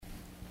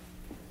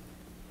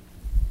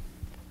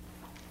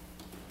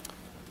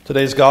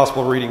Today's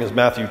gospel reading is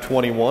Matthew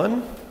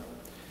 21.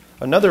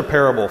 Another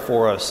parable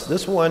for us.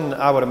 This one,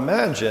 I would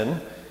imagine,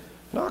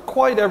 not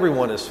quite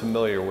everyone is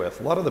familiar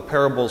with. A lot of the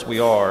parables we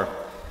are,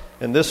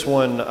 and this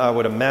one, I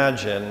would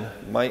imagine,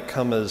 might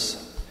come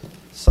as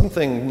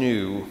something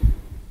new,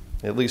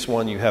 at least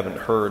one you haven't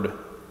heard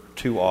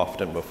too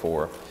often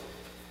before.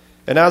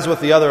 And as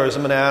with the others,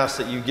 I'm going to ask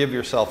that you give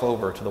yourself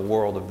over to the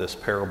world of this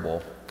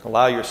parable.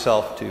 Allow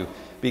yourself to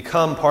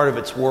become part of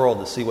its world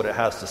to see what it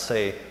has to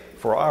say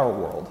for our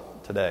world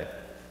today.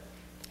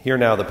 Hear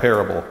now the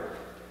parable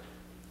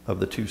of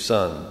the two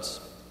sons.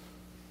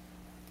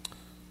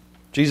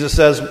 Jesus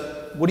says,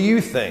 "What do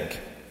you think?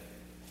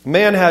 A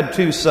man had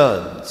two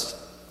sons.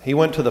 He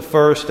went to the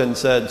first and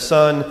said,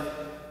 'Son,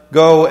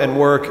 go and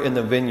work in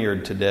the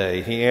vineyard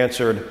today.' He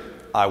answered,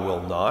 'I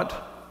will not.'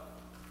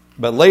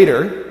 But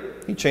later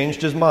he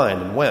changed his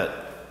mind and went.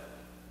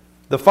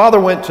 The father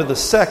went to the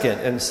second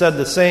and said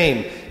the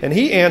same, and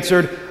he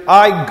answered,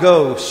 'I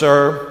go,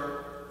 sir.'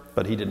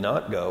 But he did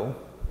not go.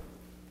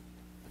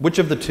 Which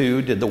of the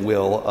two did the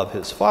will of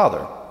his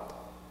father?"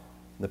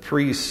 The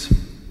priests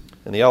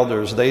and the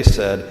elders, they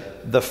said,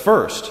 "The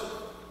first."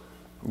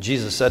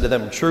 Jesus said to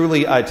them,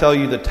 "Truly, I tell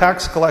you, the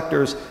tax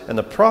collectors and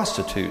the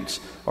prostitutes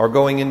are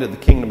going into the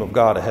kingdom of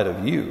God ahead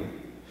of you.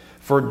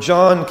 For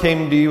John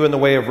came to you in the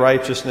way of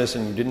righteousness,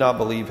 and you did not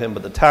believe him,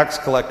 but the tax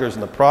collectors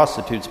and the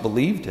prostitutes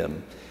believed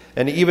him.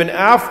 And even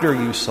after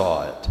you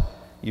saw it,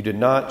 you did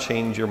not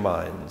change your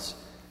minds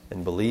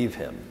and believe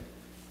him."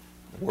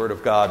 The word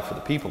of God for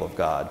the people of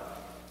God,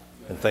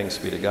 and thanks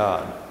be to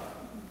God.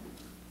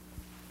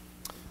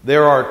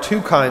 There are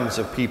two kinds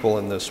of people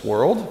in this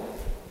world.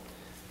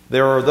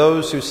 There are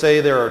those who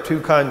say there are two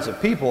kinds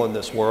of people in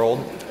this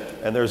world,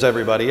 and there's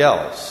everybody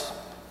else.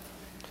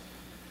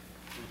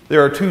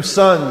 There are two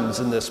sons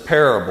in this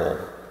parable.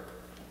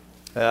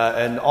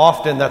 And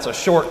often that's a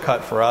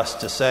shortcut for us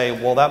to say,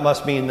 well, that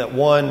must mean that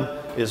one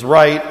is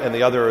right and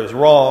the other is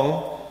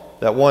wrong.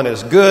 That one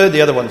is good,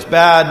 the other one's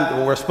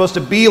bad. We're supposed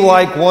to be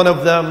like one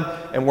of them,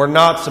 and we're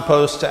not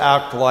supposed to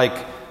act like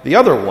the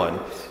other one.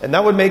 And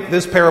that would make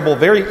this parable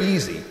very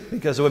easy,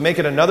 because it would make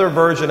it another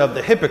version of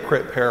the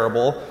hypocrite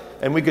parable,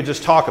 and we could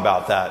just talk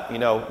about that.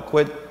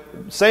 Quit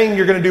saying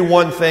you're going to do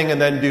one thing and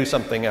then do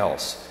something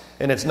else.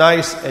 And it's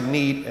nice and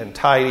neat and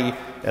tidy,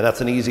 and that's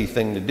an easy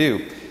thing to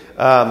do.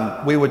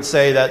 We would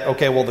say that,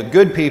 okay, well, the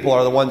good people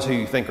are the ones who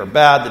you think are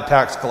bad, the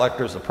tax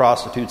collectors, the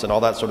prostitutes, and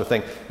all that sort of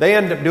thing. They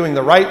end up doing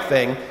the right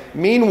thing.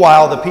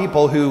 Meanwhile, the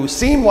people who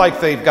seem like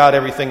they've got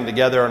everything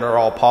together and are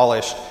all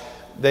polished,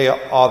 they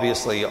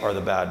obviously are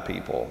the bad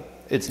people.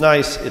 It's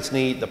nice, it's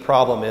neat. The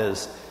problem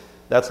is,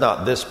 that's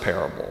not this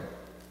parable.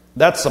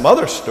 That's some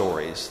other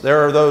stories.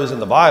 There are those in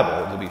the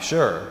Bible, to be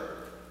sure.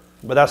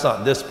 But that's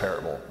not this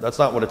parable. That's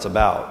not what it's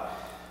about.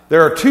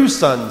 There are two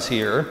sons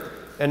here,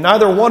 and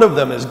neither one of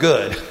them is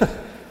good.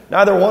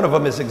 Neither one of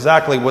them is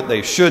exactly what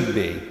they should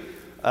be.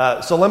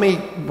 So let me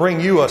bring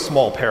you a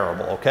small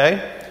parable,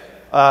 okay?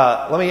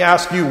 Let me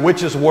ask you,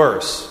 which is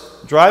worse?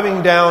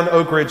 Driving down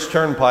Oak Ridge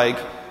Turnpike,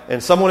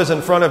 and someone is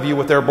in front of you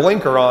with their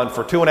blinker on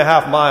for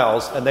 2.5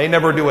 miles, and they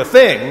never do a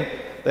thing.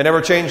 They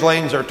never change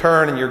lanes or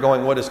turn, and you're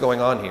going, what is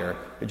going on here?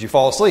 Did you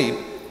fall asleep?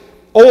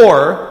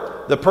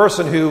 Or the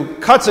person who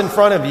cuts in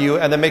front of you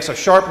and then makes a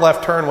sharp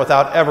left turn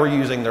without ever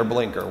using their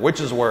blinker.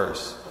 Which is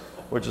worse?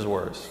 Which is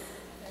worse?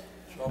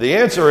 The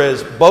answer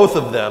is both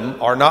of them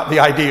are not the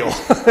ideal.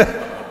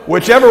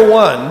 Whichever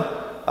one,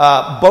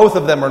 both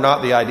of them are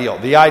not the ideal.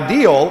 The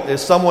ideal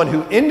is someone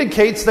who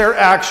indicates their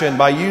action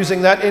by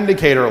using that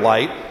indicator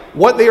light,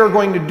 what they are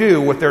going to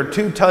do with their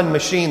 2-ton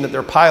machine that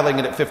they're piling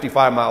in at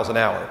 55 miles an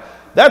hour.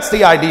 That's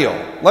the ideal.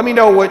 Let me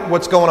know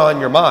what's going on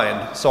in your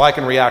mind so I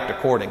can react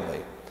accordingly.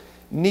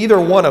 Neither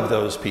one of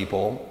those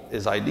people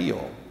is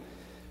ideal.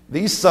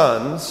 These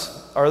sons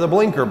are the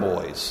blinker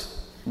boys.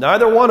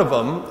 Neither one of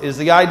them is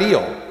the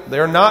ideal.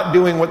 They're not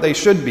doing what they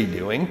should be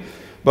doing.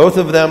 Both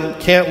of them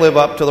can't live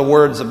up to the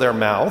words of their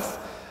mouth,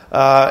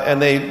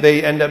 and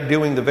they end up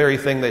doing the very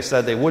thing they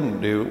said they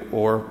wouldn't do,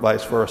 or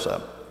vice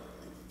versa.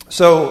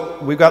 So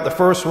we've got the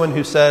first one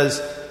who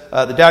says,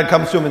 the dad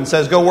comes to him and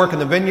says, "Go work in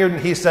the vineyard,"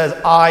 and he says,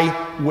 "I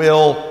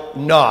will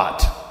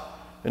not."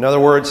 In other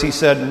words, he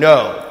said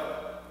no.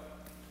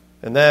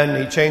 And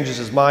then he changes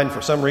his mind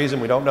for some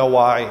reason. We don't know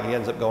why. He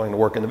ends up going to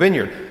work in the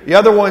vineyard. The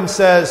other one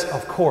says,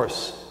 "Of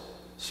course,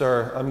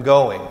 sir, I'm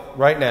going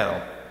right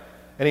now."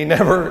 And he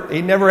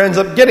never ends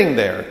up getting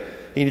there.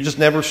 He just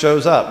never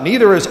shows up.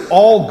 Neither is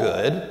all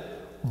good.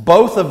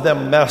 Both of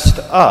them messed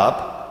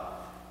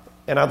up.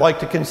 And I'd like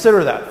to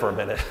consider that for a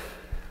minute.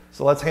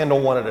 So let's handle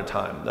one at a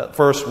time. That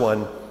first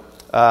one,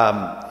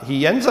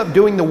 he ends up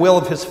doing the will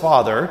of his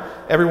father.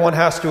 Everyone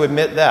has to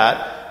admit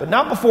that. But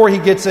not before he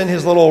gets in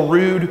his little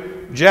rude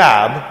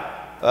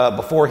jab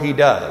before he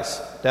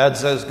does. Dad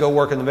says, "Go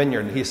work in the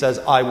vineyard." And he says,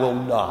 "I will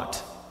not."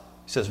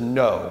 He says,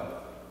 "No."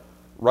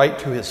 Right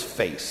to his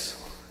face.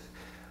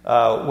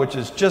 Which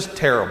is just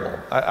terrible.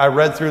 I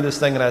read through this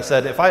thing and I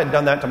said, if I had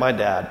done that to my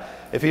dad,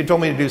 if he had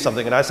told me to do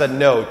something and I said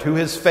no to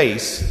his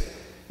face,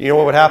 you know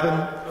what would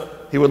happen?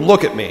 He would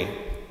look at me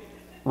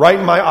right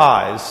in my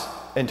eyes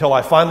until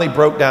I finally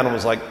broke down and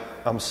was like,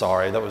 I'm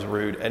sorry, that was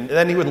rude. And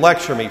then he would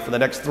lecture me for the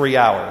next 3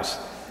 hours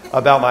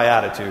about my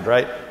attitude,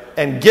 right?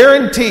 And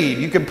guaranteed,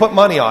 you can put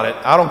money on it,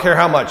 I don't care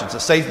how much, it's a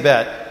safe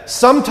bet.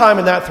 Sometime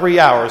in that 3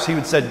 hours, he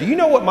would say, do you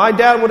know what my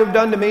dad would have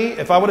done to me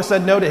if I would have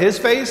said no to his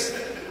face?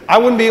 I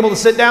wouldn't be able to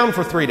sit down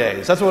for 3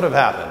 days. That's what would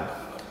have happened.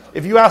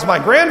 If you ask my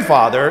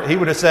grandfather, he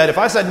would have said, if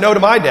I said no to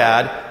my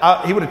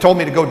dad, he would have told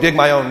me to go dig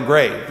my own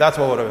grave. That's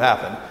what would have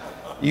happened.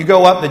 You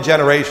go up the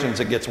generations,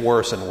 it gets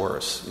worse and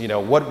worse. You know,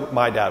 what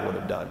my dad would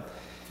have done.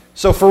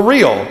 So for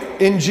real,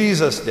 in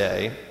Jesus'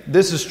 day,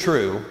 this is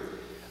true.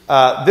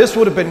 This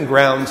would have been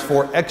grounds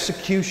for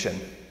execution,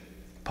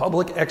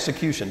 public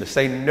execution. To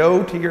say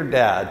no to your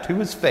dad to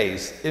his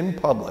face in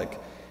public,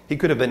 he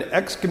could have been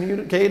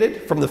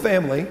excommunicated from the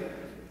family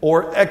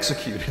or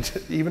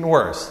executed, even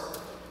worse.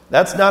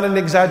 That's not an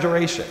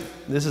exaggeration.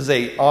 This is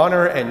a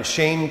honor and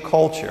shame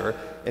culture.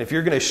 And if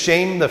you're going to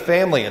shame the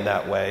family in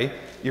that way,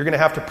 you're going to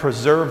have to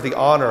preserve the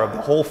honor of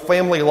the whole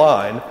family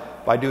line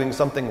by doing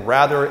something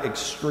rather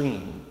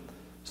extreme.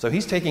 So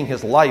he's taking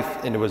his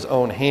life into his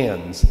own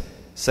hands,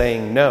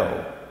 saying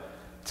no.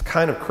 It's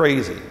kind of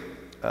crazy.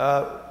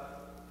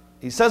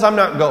 He says, I'm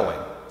not going.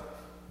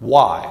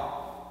 Why?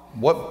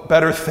 What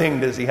better thing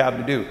does he have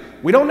to do?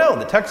 We don't know.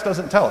 The text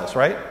doesn't tell us,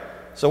 right?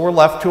 So we're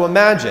left to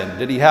imagine.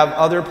 Did he have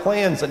other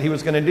plans that he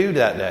was going to do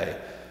that day?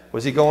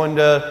 Was he going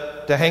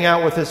to hang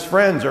out with his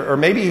friends? Or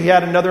maybe he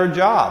had another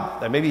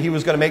job. And maybe he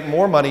was going to make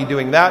more money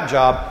doing that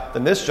job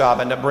than this job,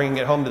 end up bringing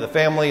it home to the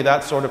family,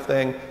 that sort of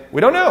thing.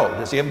 We don't know.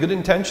 Does he have good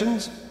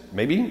intentions?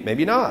 Maybe,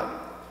 maybe not.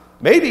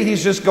 Maybe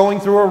he's just going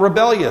through a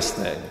rebellious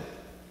thing.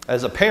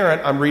 As a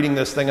parent, I'm reading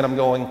this thing and I'm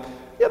going,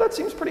 yeah, that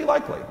seems pretty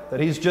likely.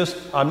 That he's just,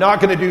 I'm not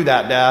going to do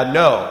that, Dad.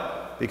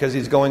 No. Because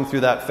he's going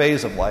through that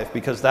phase of life,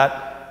 because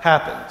that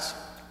happens.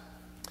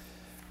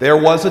 There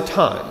was a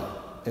time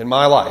in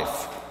my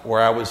life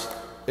where I was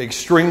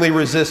extremely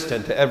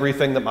resistant to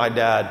everything that my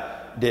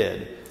dad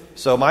did.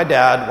 So my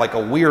dad, like a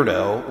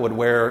weirdo, would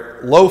wear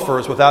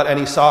loafers without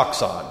any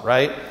socks on,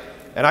 right?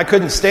 And I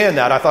couldn't stand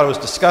that. I thought it was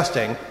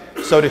disgusting.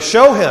 So to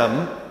show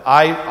him,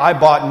 I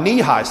bought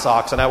knee-high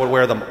socks, and I would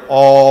wear them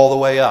all the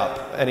way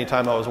up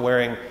anytime I was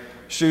wearing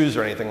shoes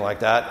or anything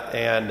like that.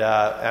 And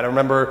I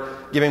remember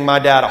giving my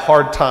dad a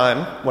hard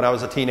time when I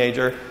was a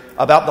teenager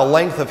about the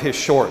length of his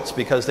shorts,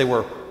 because they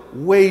were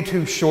way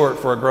too short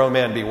for a grown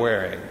man to be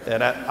wearing.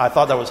 And I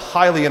thought that was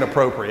highly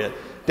inappropriate.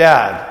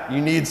 Dad,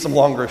 you need some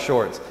longer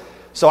shorts.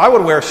 So I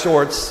would wear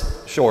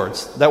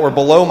shorts that were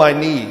below my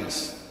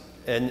knees.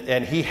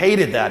 And he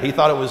hated that. He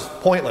thought it was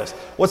pointless.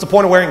 What's the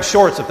point of wearing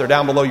shorts if they're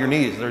down below your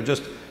knees? They're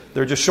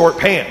just short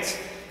pants.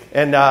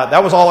 And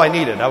that was all I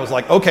needed. I was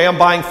like, okay, I'm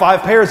buying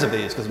 5 pairs of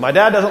these because my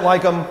dad doesn't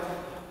like them.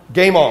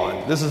 Game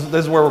on. This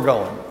is where we're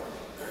going.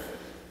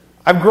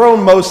 I've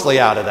grown mostly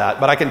out of that,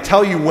 but I can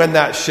tell you when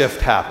that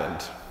shift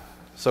happened.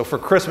 So for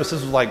Christmas,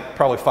 this was like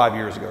probably 5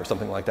 years ago or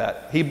something like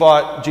that. He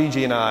bought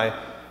Gigi and I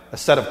a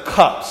set of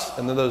cups,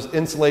 and then those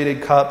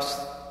insulated cups.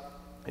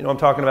 You know what I'm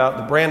talking about?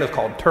 The brand is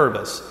called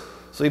Turbis.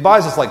 So he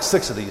buys us like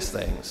 6 of these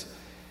things.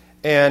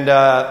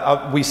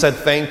 And we said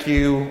thank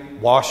you,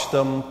 washed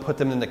them, put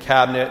them in the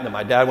cabinet, and then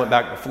my dad went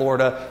back to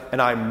Florida,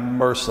 and I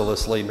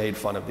mercilessly made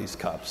fun of these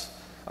cups.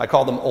 I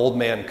called them old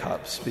man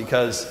cups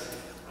because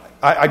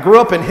I grew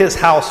up in his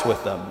house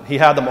with them. He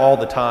had them all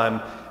the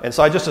time. And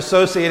so I just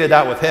associated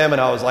that with him, and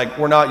I was like,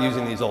 we're not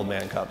using these old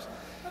man cups.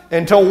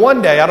 Until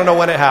one day, I don't know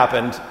when it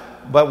happened,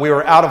 but we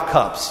were out of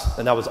cups,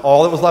 and that was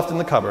all that was left in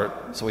the cupboard.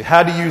 So we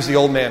had to use the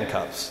old man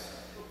cups.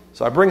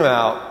 So I bring them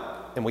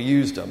out, and we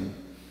used them,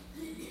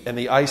 and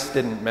the ice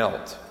didn't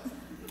melt.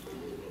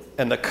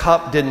 And the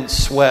cup didn't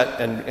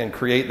sweat and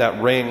create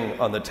that ring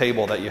on the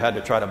table that you had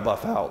to try to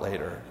buff out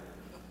later.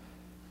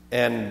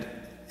 And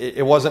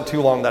it wasn't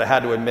too long that I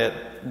had to admit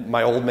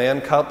my old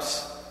man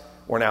cups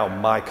were now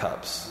my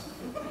cups.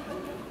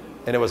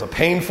 And it was a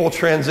painful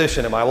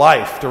transition in my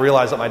life to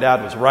realize that my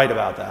dad was right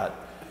about that.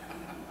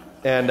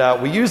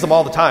 And we use them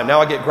all the time. Now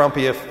I get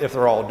grumpy if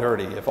they're all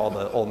dirty, if all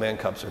the old man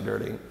cups are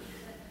dirty.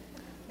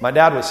 My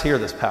dad was here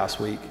this past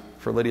week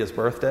for Lydia's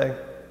birthday.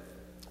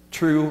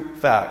 True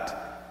fact.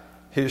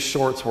 His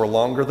shorts were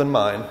longer than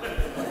mine.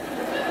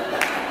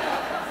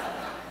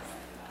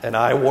 And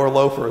I wore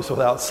loafers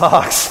without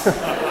socks.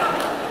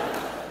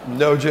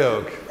 No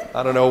joke.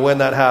 I don't know when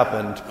that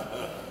happened.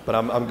 But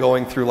I'm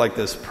going through like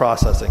this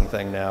processing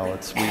thing now.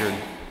 It's weird.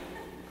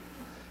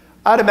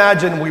 I'd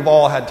imagine we've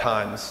all had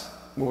times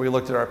when we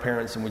looked at our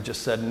parents and we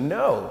just said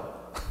no.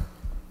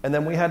 And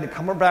then we had to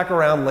come back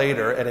around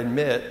later and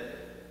admit,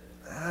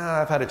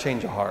 I've had a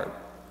change of heart.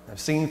 I've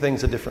seen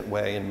things a different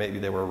way, and maybe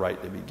they were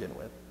right to begin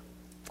with.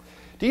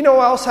 Do you know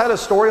who else had a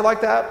story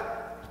like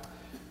that?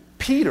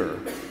 Peter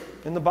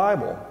in the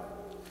Bible.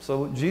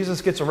 So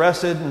Jesus gets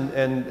arrested,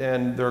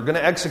 and they're going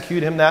to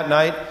execute him that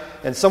night.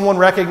 And someone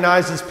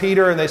recognizes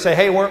Peter, and they say,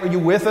 hey, weren't you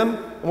with him?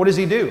 And what does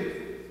he do?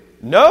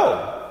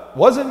 No,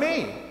 wasn't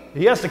me.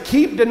 He has to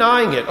keep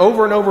denying it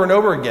over and over and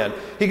over again.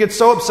 He gets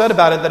so upset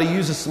about it that he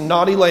uses some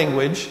naughty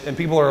language, and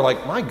people are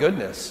like, my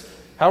goodness,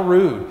 how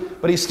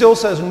rude. But he still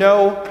says,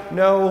 no,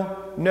 no,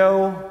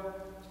 no.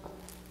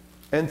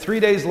 And 3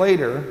 days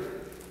later,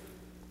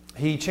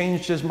 he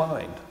changed his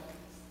mind.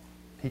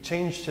 He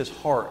changed his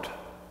heart.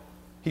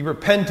 He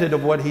repented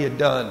of what he had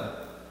done.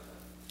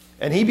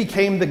 And he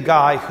became the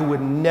guy who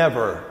would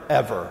never,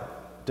 ever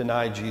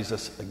deny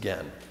Jesus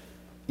again.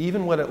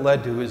 Even when it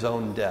led to his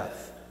own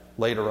death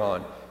later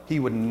on, he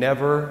would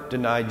never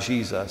deny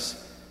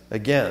Jesus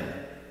again.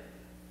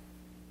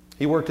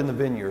 He worked in the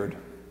vineyard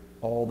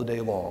all the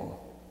day long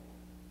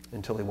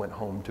until he went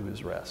home to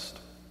his rest.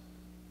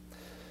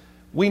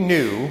 We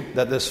knew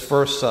that this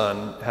first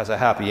son has a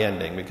happy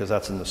ending because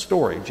that's in the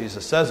story.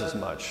 Jesus says as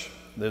much.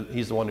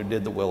 He's the one who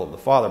did the will of the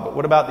Father. But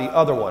what about the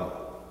other one?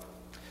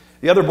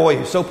 The other boy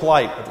who's so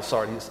polite at the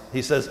start,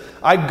 he says,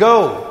 "I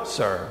go,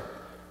 sir,"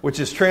 which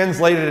is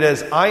translated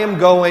as, "I am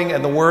going,"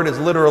 and the word is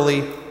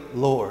literally,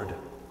 "Lord."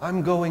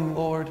 I'm going,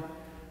 Lord.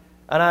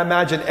 And I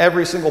imagine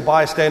every single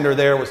bystander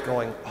there was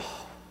going,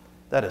 "Oh,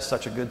 that is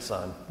such a good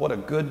son. What a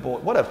good boy.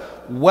 What a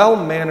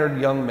well-mannered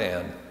young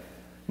man.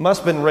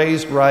 Must have been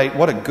raised right.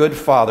 What a good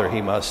father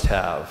he must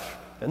have."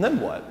 And then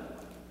what?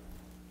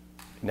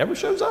 He never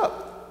shows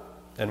up.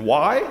 And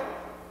why?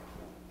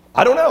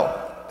 I don't know.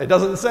 It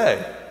doesn't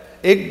say.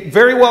 It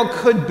very well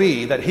could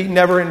be that he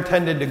never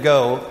intended to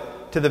go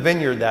to the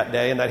vineyard that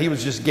day and that he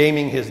was just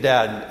gaming his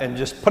dad and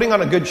just putting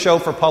on a good show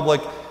for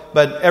public,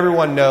 but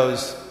everyone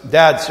knows,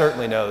 Dad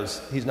certainly knows,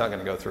 he's not going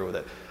to go through with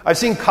it. I've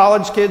seen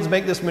college kids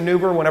make this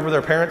maneuver whenever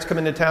their parents come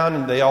into town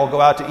and they all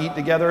go out to eat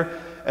together,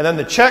 and then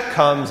the check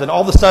comes and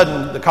all of a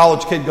sudden the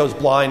college kid goes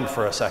blind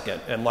for a second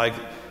and like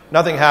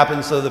nothing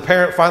happens, so the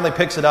parent finally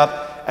picks it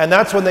up, and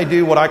that's when they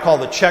do what I call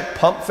the check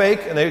pump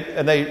fake, and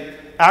they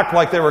act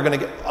like they were going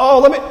to get,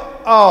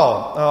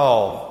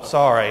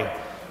 sorry.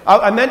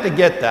 I meant to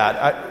get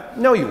that.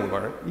 No, you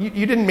weren't.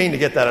 You didn't mean to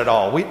get that at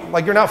all.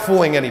 You're not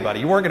fooling anybody.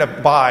 You weren't going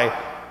to buy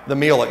the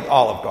meal at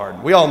Olive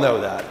Garden. We all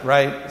know that,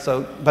 right?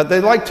 But they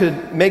like to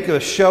make a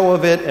show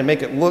of it and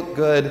make it look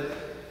good.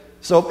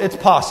 So it's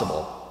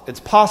possible. It's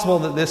possible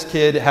that this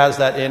kid has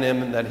that in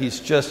him and that he's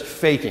just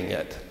faking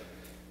it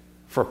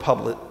for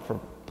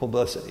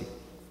publicity.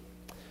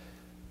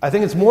 I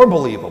think it's more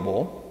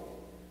believable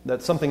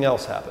that something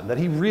else happened, that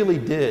he really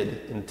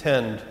did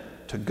intend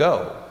to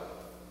go.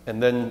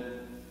 And then,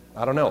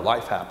 I don't know,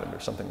 life happened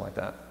or something like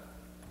that.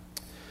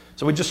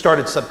 So we just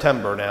started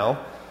September now,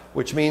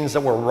 which means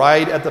that we're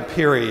right at the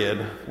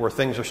period where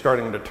things are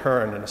starting to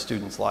turn in a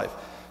student's life.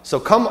 So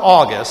come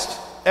August,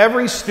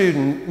 every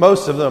student,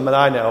 most of them that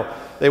I know,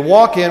 they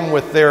walk in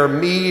with their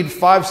Meade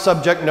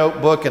 5-subject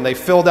notebook and they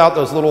filled out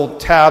those little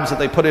tabs that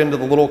they put into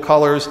the little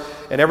colors,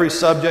 and every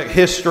subject,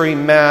 history,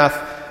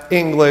 math,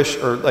 English,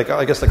 or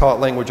I guess they call it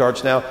language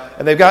arts now,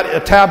 and they've got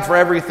a tab for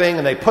everything,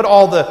 and they put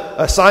all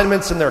the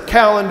assignments in their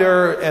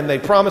calendar, and they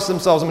promise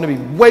themselves, I'm going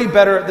to be way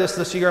better at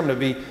this year, I'm going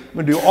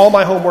to do all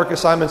my homework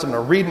assignments, I'm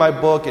going to read my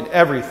book and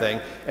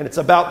everything. And it's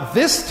about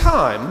this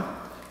time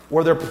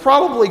where they're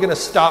probably going to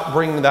stop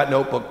bringing that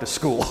notebook to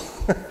school.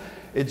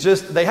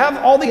 They have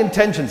all the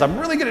intentions, I'm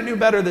really going to do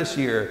better this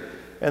year,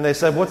 and they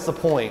said, what's the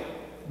point?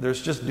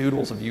 There's just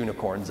doodles of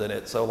unicorns in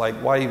it, so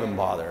why even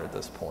bother at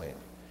this point?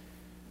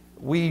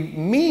 We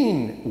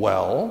mean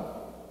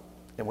well,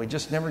 and we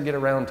just never get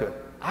around to it.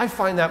 I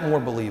find that more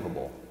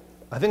believable.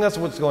 I think that's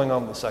what's going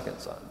on with the second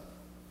son.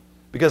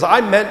 Because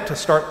I meant to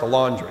start the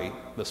laundry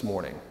this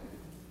morning,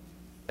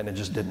 and it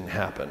just didn't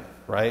happen,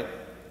 right?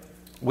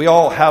 We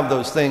all have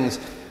those things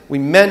we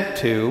meant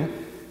to,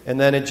 and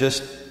then it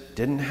just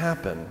didn't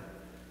happen.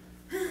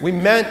 We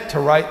meant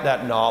to write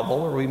that novel,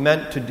 or we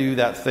meant to do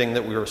that thing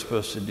that we were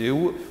supposed to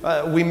do.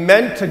 We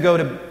meant to go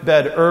to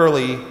bed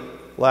early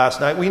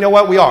last night. Well, you know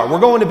what? We are. We're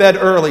going to bed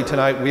early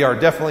tonight. We are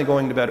definitely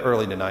going to bed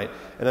early tonight.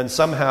 And then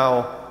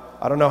somehow,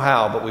 I don't know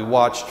how, but we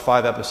watched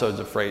 5 episodes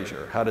of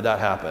Frasier. How did that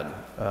happen?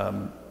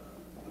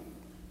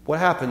 What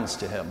happens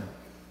to him?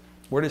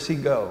 Where does he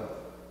go?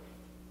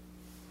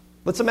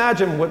 Let's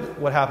imagine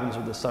what happens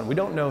with the son. We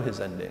don't know his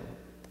ending,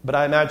 but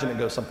I imagine it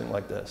goes something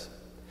like this.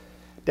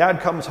 Dad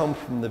comes home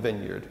from the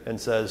vineyard and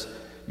says,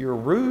 your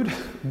rude,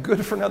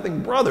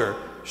 good-for-nothing brother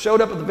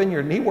showed up at the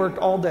vineyard and he worked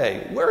all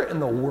day. Where in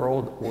the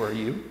world were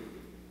you?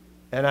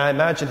 And I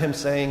imagine him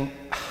saying,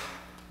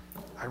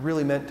 I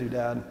really meant to,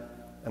 Dad,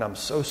 and I'm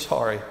so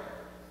sorry.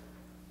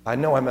 I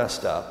know I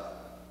messed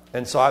up.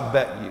 And so I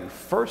bet you,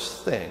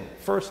 first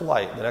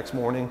light the next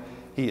morning,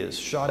 he is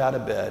shot out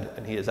of bed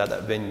and he is at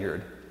that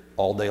vineyard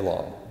all day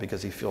long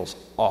because he feels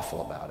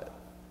awful about it.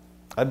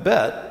 I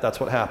bet that's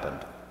what happened.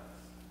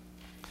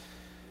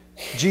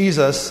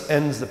 Jesus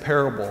ends the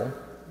parable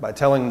by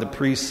telling the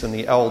priests and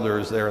the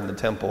elders there in the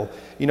temple,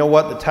 you know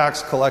what? The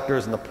tax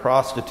collectors and the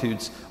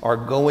prostitutes are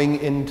going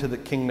into the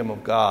kingdom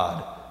of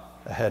God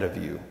ahead of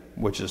you,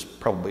 which is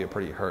probably a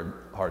pretty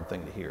hard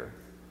thing to hear.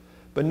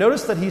 But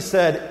notice that he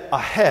said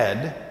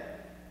ahead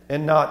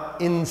and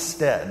not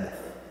instead.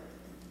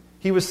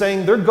 He was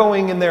saying they're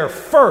going in there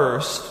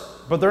first,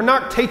 but they're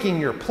not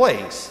taking your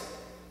place.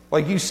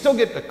 You still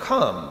get to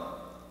come,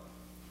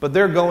 but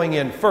they're going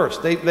in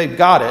first. They've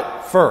got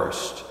it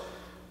first,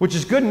 which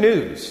is good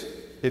news.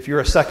 If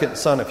you're a second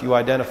son, if you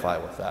identify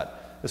with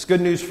that. It's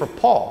good news for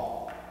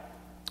Paul,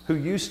 who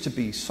used to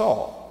be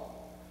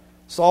Saul.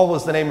 Saul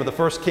was the name of the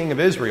first king of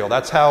Israel.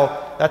 That's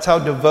how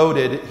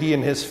devoted he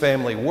and his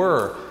family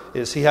were.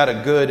 Is he had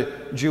a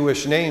good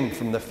Jewish name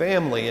from the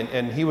family,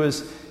 and he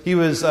was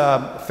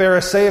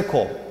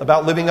Pharisaical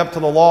about living up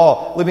to the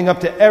law, living up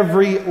to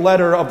every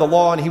letter of the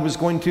law, and he was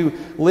going to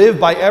live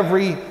by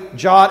every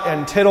jot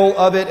and tittle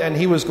of it, and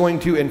he was going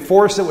to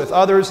enforce it with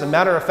others. As a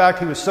matter of fact,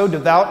 he was so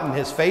devout in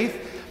his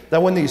faith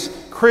that when these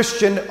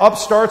Christian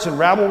upstarts and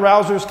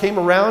rabble-rousers came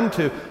around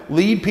to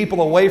lead people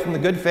away from the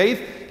good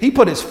faith, he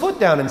put his foot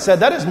down and said,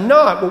 that is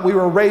not what we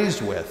were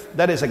raised with.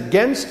 That is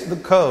against the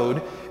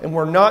code, and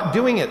we're not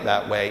doing it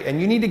that way.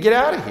 And you need to get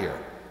out of here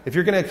if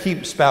you're going to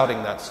keep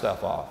spouting that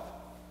stuff off.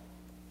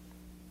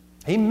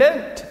 He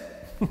meant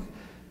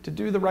to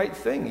do the right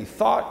thing. He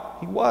thought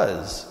he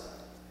was.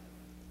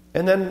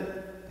 And then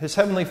his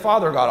heavenly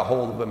Father got a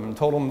hold of him and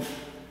told him,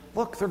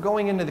 look, they're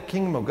going into the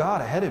kingdom of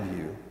God ahead of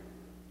you.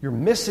 You're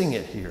missing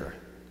it here.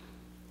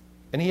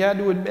 And he had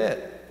to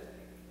admit,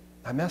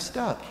 I messed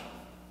up.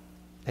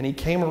 And he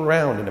came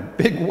around in a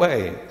big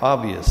way,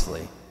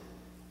 obviously.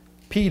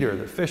 Peter,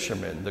 the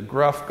fisherman, the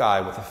gruff guy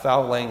with the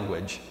foul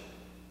language,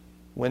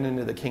 went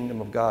into the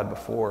kingdom of God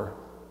before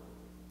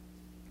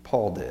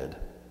Paul did,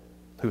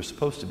 who was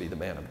supposed to be the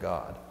man of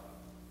God.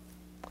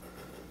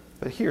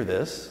 But hear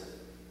this,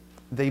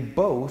 they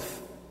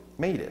both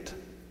made it.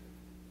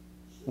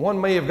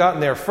 One may have gotten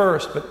there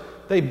first,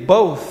 but they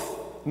both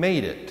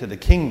made it to the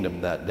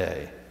kingdom that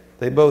day.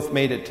 They both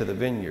made it to the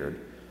vineyard.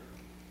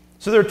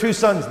 So there are two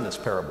sons in this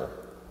parable.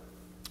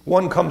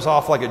 One comes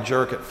off like a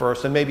jerk at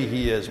first, and maybe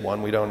he is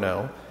one, we don't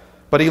know.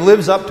 But he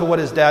lives up to what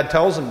his dad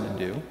tells him to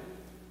do,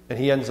 and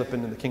he ends up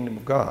in the kingdom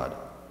of God.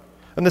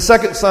 And the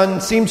second son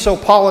seems so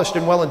polished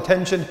and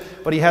well-intentioned,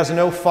 but he has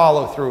no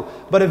follow-through.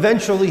 But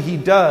eventually he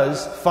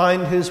does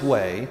find his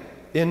way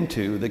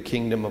into the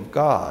kingdom of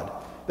God.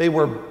 They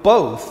were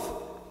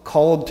both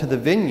called to the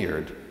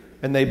vineyard,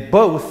 and they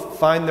both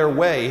find their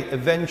way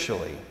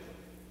eventually.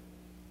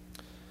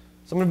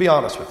 So I'm going to be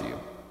honest with you.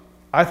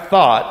 I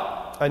thought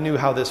I knew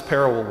how this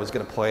parable was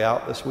going to play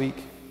out this week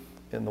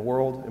in the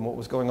world and what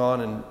was going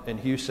on in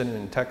Houston and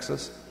in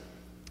Texas.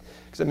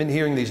 Because I've been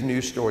hearing these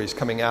news stories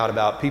coming out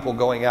about people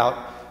going out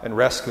and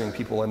rescuing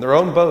people in their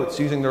own boats,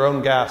 using their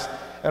own gas.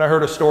 And I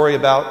heard a story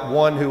about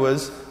one who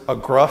was a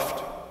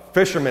gruff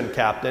fisherman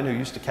captain who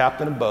used to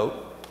captain a boat,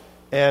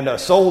 and a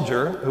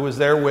soldier who was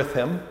there with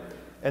him.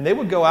 And they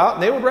would go out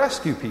and they would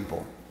rescue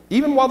people.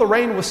 Even while the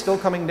rain was still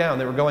coming down,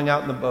 they were going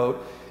out in the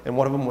boat, and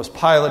one of them was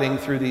piloting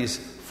through these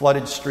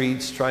flooded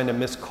streets, trying to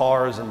miss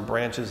cars and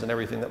branches and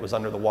everything that was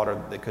under the water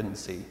that they couldn't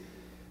see.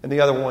 And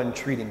the other one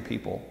treating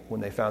people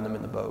when they found them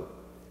in the boat.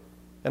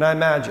 And I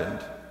imagined,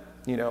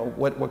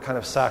 what kind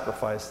of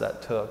sacrifice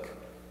that took.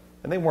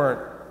 And they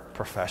weren't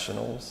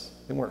professionals.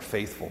 They weren't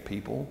faithful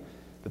people.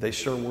 But they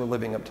sure were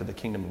living up to the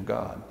kingdom of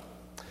God.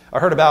 I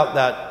heard about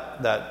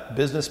that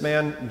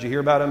businessman. Did you hear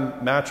about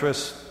him?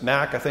 Mattress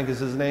Mac, I think is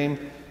his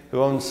name,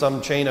 who owns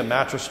some chain of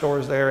mattress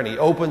stores there. And he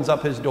opens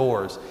up his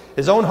doors.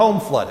 His own home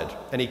flooded.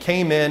 And he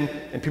came in,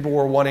 and people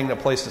were wanting a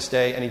place to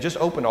stay. And he just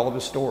opened all of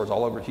his stores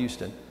all over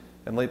Houston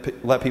and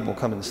let people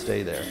come and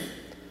stay there.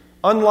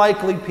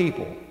 Unlikely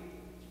people.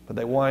 But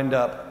they wind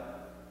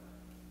up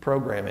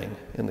programming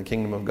in the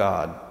kingdom of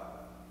God.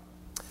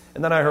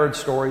 And then I heard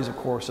stories, of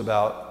course,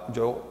 about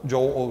Joel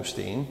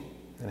Osteen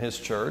and his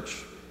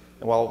church.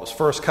 And while it was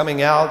first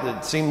coming out,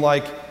 it seemed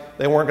like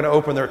they weren't going to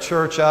open their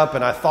church up.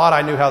 And I thought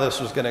I knew how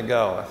this was going to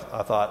go.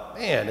 I thought,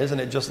 man, isn't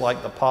it just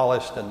like the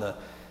polished and the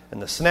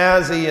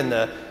snazzy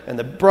and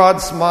the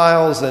broad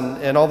smiles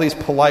and all these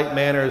polite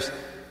manners?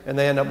 And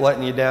they end up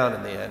letting you down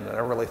in the end. And I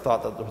really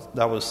thought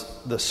that was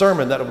the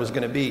sermon that it was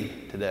going to be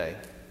today.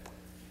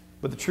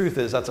 But the truth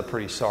is, that's a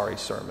pretty sorry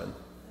sermon.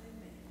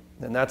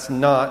 And that's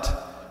not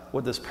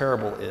what this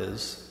parable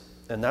is.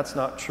 And that's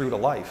not true to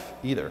life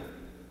either.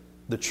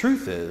 The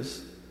truth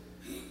is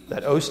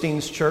that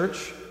Osteen's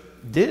church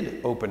did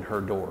open her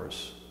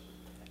doors.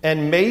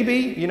 And maybe,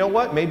 you know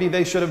what? Maybe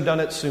they should have done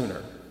it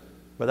sooner.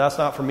 But that's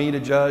not for me to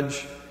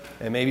judge,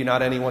 and maybe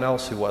not anyone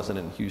else who wasn't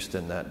in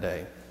Houston that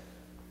day.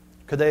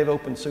 Could they have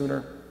opened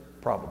sooner?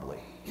 Probably.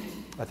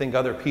 I think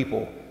other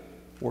people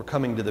were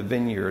coming to the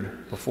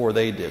vineyard before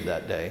they did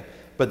that day.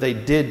 But they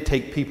did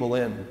take people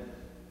in.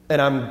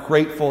 And I'm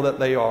grateful that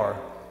they are,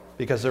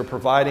 because they're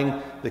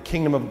providing the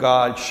kingdom of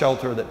God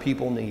shelter that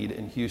people need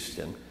in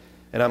Houston.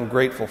 And I'm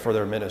grateful for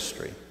their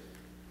ministry.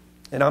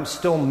 And I'm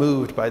still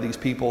moved by these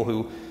people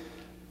who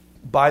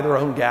buy their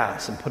own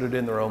gas and put it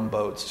in their own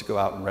boats to go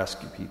out and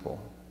rescue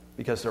people,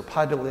 because they're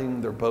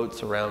piloting their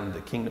boats around the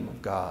kingdom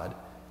of God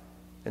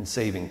and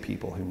saving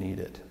people who need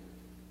it.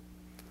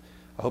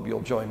 I hope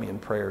you'll join me in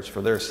prayers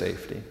for their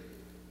safety.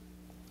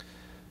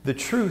 The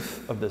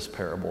truth of this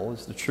parable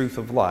is the truth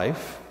of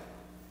life.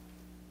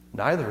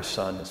 Neither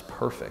son is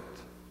perfect.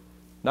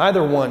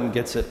 Neither one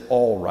gets it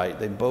all right.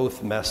 They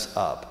both mess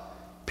up.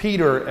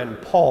 Peter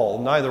and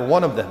Paul, neither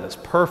one of them is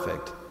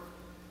perfect.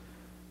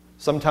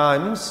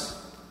 Sometimes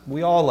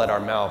we all let our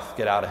mouth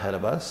get out ahead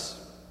of us.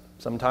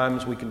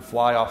 Sometimes we can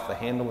fly off the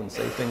handle and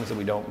say things that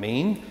we don't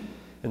mean.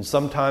 And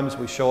sometimes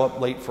we show up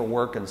late for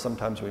work, and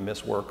sometimes we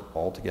miss work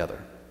altogether.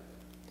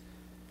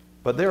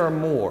 But there are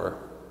more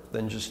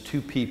than just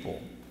two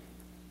people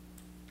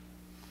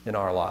in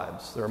our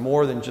lives. There are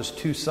more than just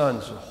two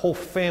sons, a whole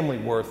family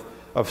worth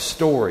of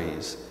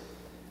stories.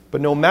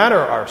 But no matter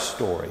our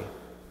story,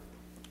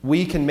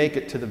 we can make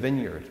it to the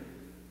vineyard.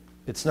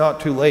 It's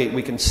not too late.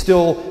 We can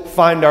still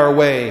find our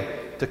way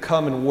to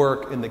come and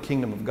work in the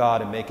kingdom of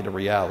God and make it a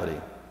reality.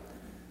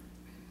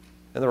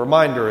 And the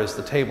reminder is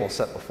the table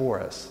set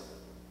before us,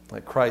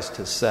 like Christ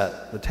has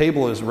set. The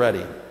table is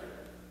ready.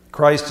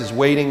 Christ is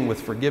waiting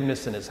with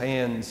forgiveness in his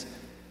hands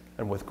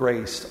and with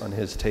grace on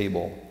his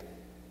table.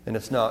 And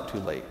it's not too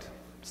late.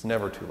 It's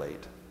never too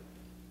late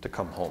to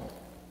come home.